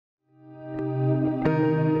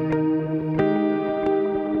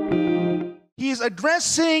is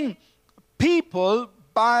addressing people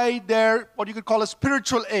by their, what you could call a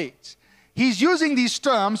spiritual age. He's using these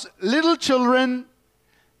terms, little children,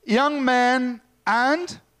 young men,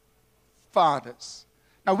 and fathers.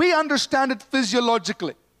 Now, we understand it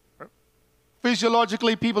physiologically.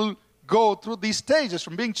 Physiologically, people go through these stages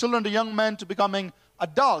from being children to young men to becoming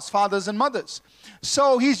adults, fathers and mothers.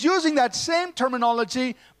 So he's using that same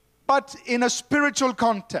terminology, but in a spiritual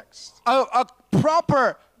context. A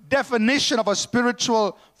proper definition of a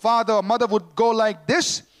spiritual father or mother would go like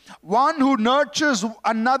this: one who nurtures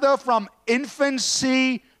another from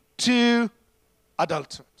infancy to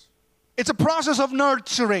adulthood. It's a process of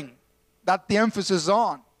nurturing that the emphasis is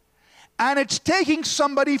on. And it's taking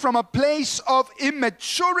somebody from a place of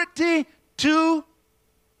immaturity to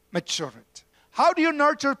maturity. How do you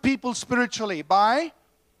nurture people spiritually? By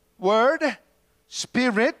word,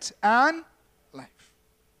 spirit, and life.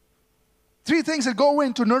 Three things that go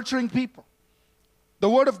into nurturing people: the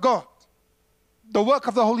word of God, the work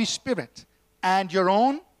of the Holy Spirit, and your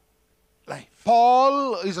own life.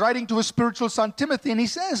 Paul is writing to his spiritual son Timothy, and he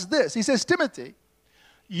says this. He says, Timothy,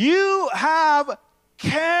 you have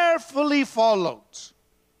carefully followed.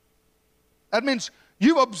 That means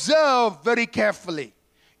you've observed very carefully.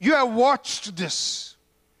 You have watched this.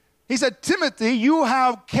 He said, Timothy, you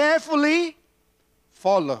have carefully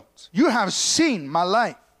followed. You have seen my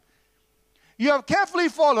life. You have carefully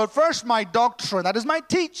followed first my doctrine, that is my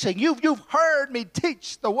teaching. You've heard me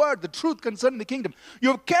teach the word, the truth concerning the kingdom. You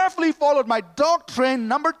have carefully followed my doctrine.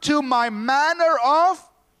 Number two, my manner of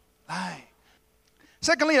life.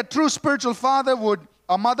 Secondly, a true spiritual father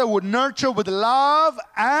or mother would nurture with love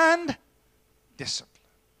and discipline.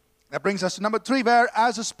 That brings us to number three, where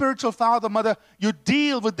as a spiritual father, mother, you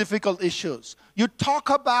deal with difficult issues. You talk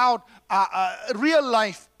about real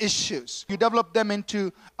life issues. You develop them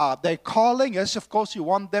into their calling. Yes, of course, you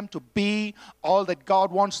want them to be all that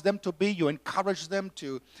God wants them to be. You encourage them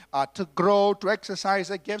to grow, to exercise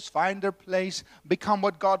their gifts, find their place, become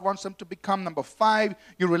what God wants them to become. Number five,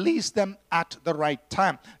 you release them at the right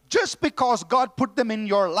time. Just because God put them in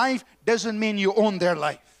your life doesn't mean you own their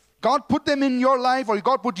life. God put them in your life, or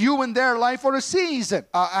God put you in their life for a season.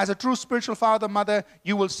 As a true spiritual father, mother,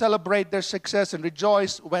 you will celebrate their success and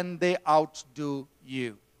rejoice when they outdo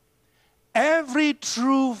you. Every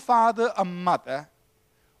true father or mother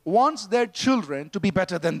wants their children to be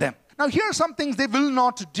better than them. Now, here are some things they will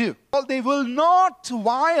not do. Well, they will not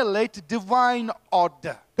violate divine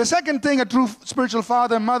order. The second thing a true spiritual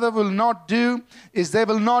father and mother will not do is they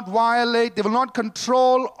will not violate, they will not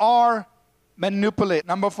control or manipulate.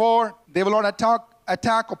 Number four, they will not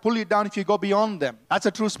attack or pull you down if you go beyond them. That's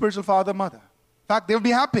a true spiritual father, mother. In fact, they will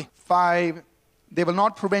be happy. Five, they will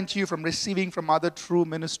not prevent you from receiving from other true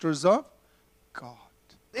ministers of God.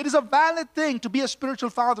 It is a valid thing to be a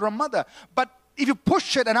spiritual father or mother, but if you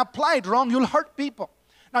push it and apply it wrong, you'll hurt people.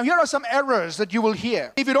 Now, here are some errors that you will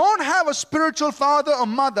hear. If you don't have a spiritual father or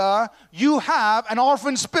mother, you have an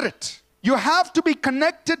orphan spirit. You have to be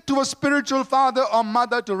connected to a spiritual father or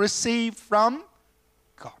mother to receive from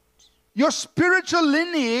God. Your spiritual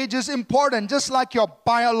lineage is important, just like your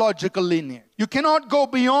biological lineage. You cannot go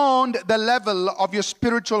beyond the level of your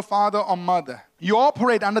spiritual father or mother. You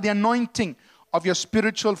operate under the anointing of your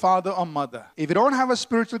spiritual father or mother. If you don't have a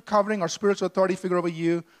spiritual covering or spiritual authority figure over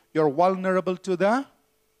you, you're vulnerable to the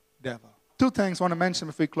devil. Two things I want to mention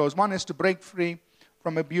before we close. One is to break free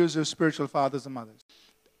from abusive spiritual fathers and mothers.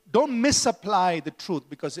 Don't misapply the truth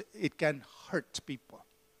because it can hurt people.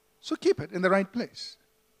 So keep it in the right place.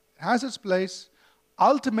 It has its place.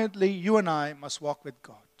 Ultimately, you and I must walk with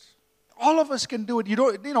God. All of us can do it.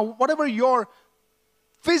 Whatever your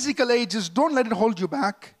physical age is, don't let it hold you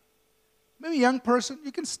back. Maybe a young person,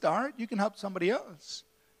 you can start. You can help somebody else.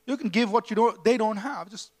 You can give what they don't have.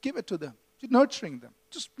 Just give it to them. You're nurturing them.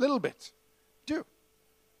 Just a little bit. Do.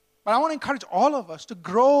 But I want to encourage all of us to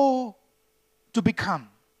grow to become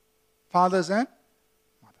fathers and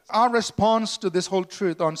mothers. Our response to this whole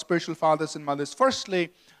truth on spiritual fathers and mothers, firstly,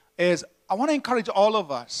 is I want to encourage all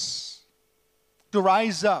of us to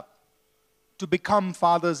rise up to become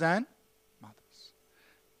fathers and mothers.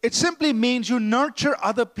 It simply means you nurture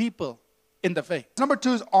other people in the faith. Number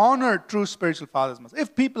two is honor true spiritual fathers and mothers.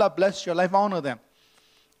 If people have blessed your life, honor them.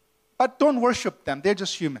 But don't worship them. They're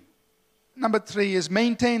just human. Number three is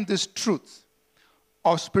maintain this truth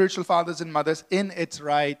of spiritual fathers and mothers in its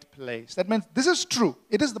right place. That means this is true.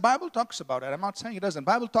 It is, the Bible talks about it. I'm not saying it doesn't.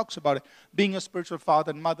 The Bible talks about it. Being a spiritual father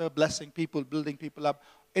and mother, blessing people, building people up.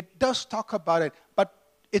 It does talk about it, but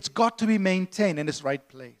it's got to be maintained in its right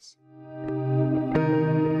place.